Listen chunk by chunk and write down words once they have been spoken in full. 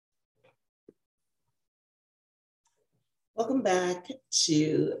Welcome back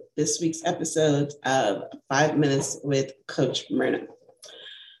to this week's episode of 5 Minutes with Coach Myrna.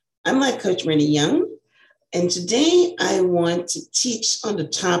 I'm like Coach Myrna Young, and today I want to teach on the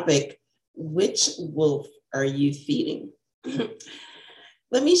topic, which wolf are you feeding?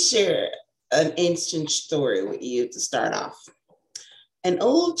 Let me share an ancient story with you to start off. An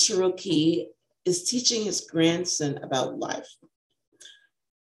old Cherokee is teaching his grandson about life.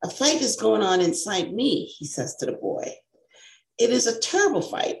 A fight is going on inside me, he says to the boy. It is a terrible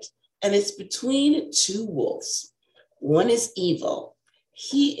fight, and it's between two wolves. One is evil.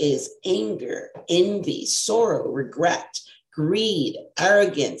 He is anger, envy, sorrow, regret, greed,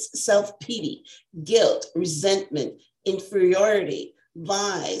 arrogance, self-pity, guilt, resentment, inferiority,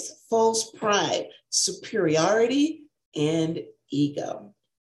 lies, false pride, superiority, and ego.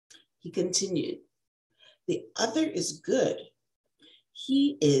 He continued, the other is good.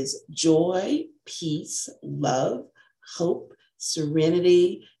 He is joy, peace, love, hope,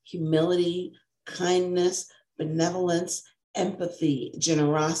 serenity, humility, kindness, benevolence, empathy,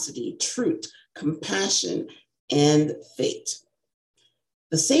 generosity, truth, compassion, and faith.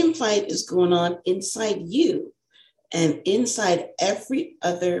 The same fight is going on inside you and inside every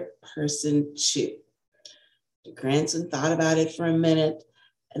other person too. The grandson thought about it for a minute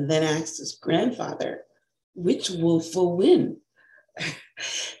and then asked his grandfather, which wolf will win?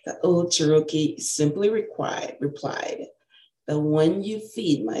 The old Cherokee simply replied, the one you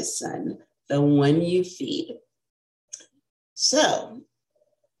feed, my son, the one you feed. So,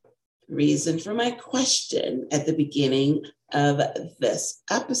 reason for my question at the beginning of this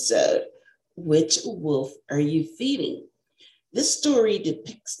episode, which wolf are you feeding? This story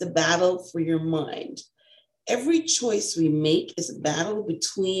depicts the battle for your mind. Every choice we make is a battle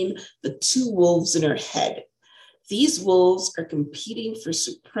between the two wolves in our head. These wolves are competing for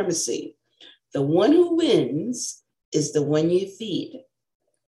supremacy. The one who wins is the one you feed.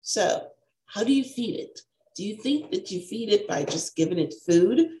 So, how do you feed it? Do you think that you feed it by just giving it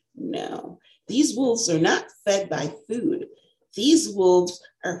food? No. These wolves are not fed by food. These wolves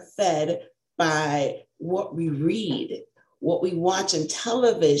are fed by what we read, what we watch on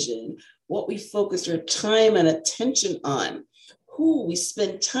television, what we focus our time and attention on, who we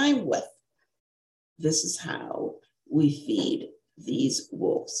spend time with. This is how we feed these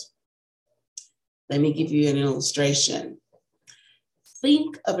wolves. Let me give you an illustration.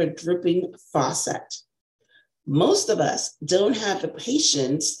 Think of a dripping faucet. Most of us don't have the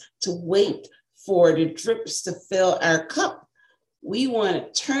patience to wait for the drips to fill our cup. We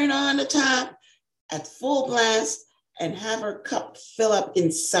want to turn on the tap at full blast and have our cup fill up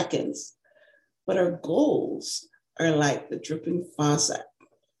in seconds. But our goals are like the dripping faucet.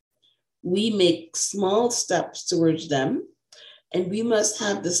 We make small steps towards them, and we must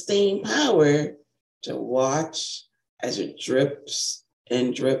have the staying power to watch as it drips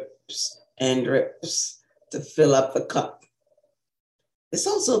and drips and drips to fill up the cup. This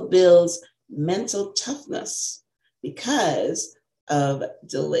also builds mental toughness because of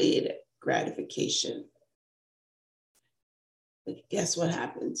delayed gratification. But guess what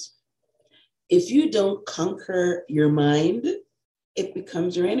happens? If you don't conquer your mind, it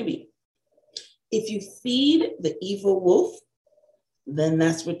becomes your enemy. If you feed the evil wolf, then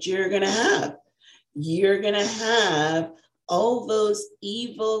that's what you're going to have. You're going to have all those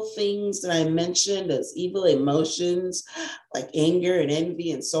evil things that I mentioned, those evil emotions like anger and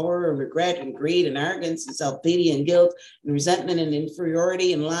envy and sorrow and regret and greed and arrogance and self-pity and guilt and resentment and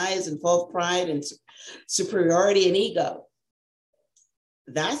inferiority and lies and false pride and superiority and ego.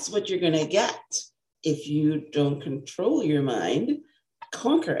 That's what you're going to get if you don't control your mind,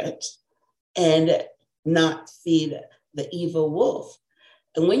 conquer it, and not feed the evil wolf.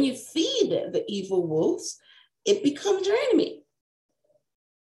 And when you feed the evil wolves, it becomes your enemy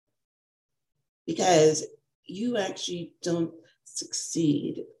because you actually don't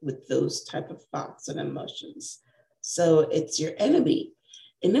succeed with those type of thoughts and emotions. So it's your enemy.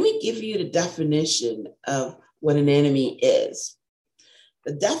 And let me give you the definition of what an enemy is.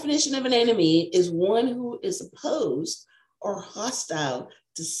 The definition of an enemy is one who is opposed or hostile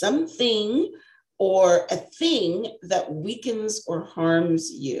to something or a thing that weakens or harms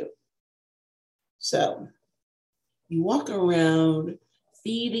you. So you walk around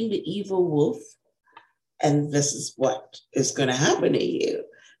feeding the evil wolf, and this is what is going to happen to you.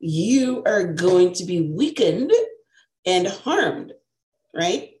 You are going to be weakened and harmed,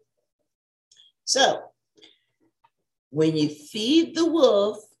 right? So when you feed the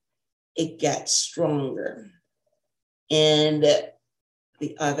wolf, it gets stronger. And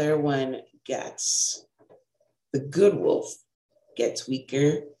the other one gets, the good wolf gets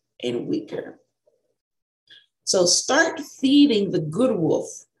weaker and weaker. So start feeding the good wolf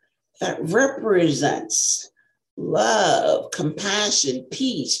that represents love, compassion,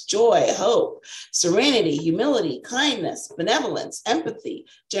 peace, joy, hope, serenity, humility, kindness, benevolence, empathy,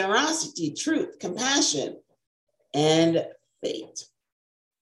 generosity, truth, compassion, and faith.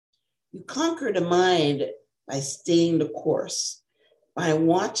 You conquer the mind by staying the course, by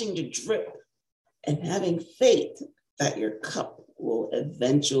watching the drip and having faith that your cup will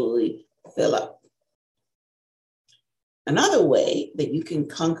eventually fill up. Another way that you can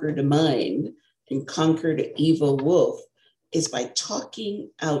conquer the mind and conquer the evil wolf is by talking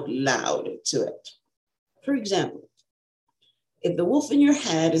out loud to it. For example, if the wolf in your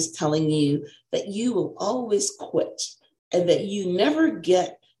head is telling you that you will always quit and that you will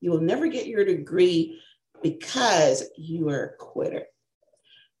never get your degree because you are a quitter,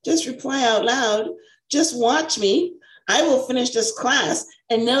 just reply out loud, just watch me. I will finish this class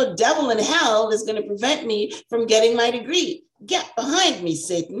and no devil in hell is going to prevent me from getting my degree. Get behind me,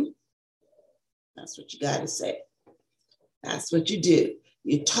 Satan. That's what you got to say. That's what you do.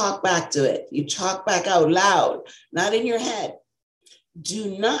 You talk back to it. You talk back out loud, not in your head.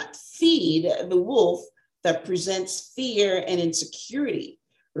 Do not feed the wolf that presents fear and insecurity.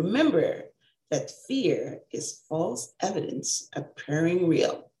 Remember that fear is false evidence appearing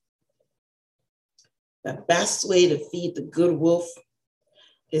real. The best way to feed the good wolf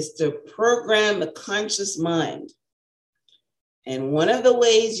is to program the conscious mind. And one of the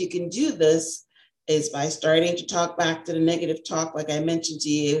ways you can do this is by starting to talk back to the negative talk, like I mentioned to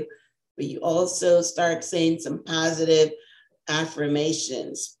you, but you also start saying some positive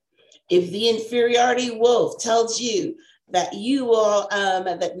affirmations. If the inferiority wolf tells you that you will,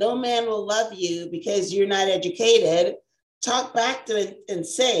 that no man will love you because you're not educated, talk back to it and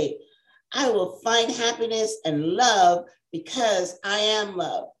say, I will find happiness and love because I am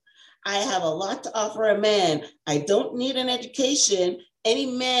love. I have a lot to offer a man. I don't need an education. Any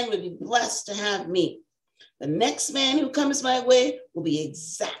man would be blessed to have me. The next man who comes my way will be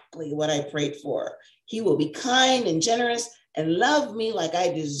exactly what I prayed for. He will be kind and generous and love me like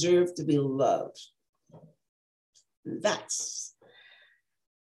I deserve to be loved. That's,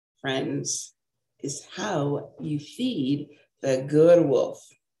 friends, is how you feed the good wolf.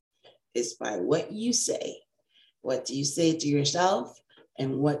 It's by what you say. What do you say to yourself?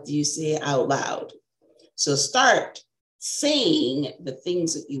 And what do you say out loud? So start saying the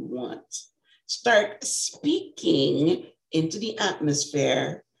things that you want. Start speaking into the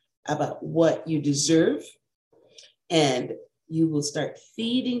atmosphere about what you deserve. And you will start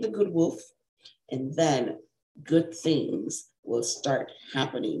feeding the good wolf. And then good things will start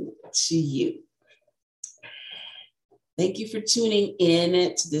happening to you. Thank you for tuning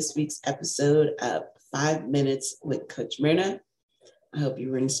in to this week's episode of 5 Minutes with Coach Myrna. I hope you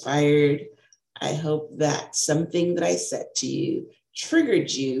were inspired. I hope that something that I said to you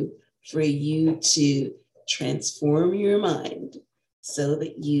triggered you for you to transform your mind so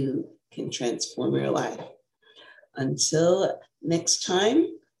that you can transform your life. Until next time,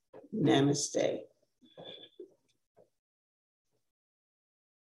 namaste.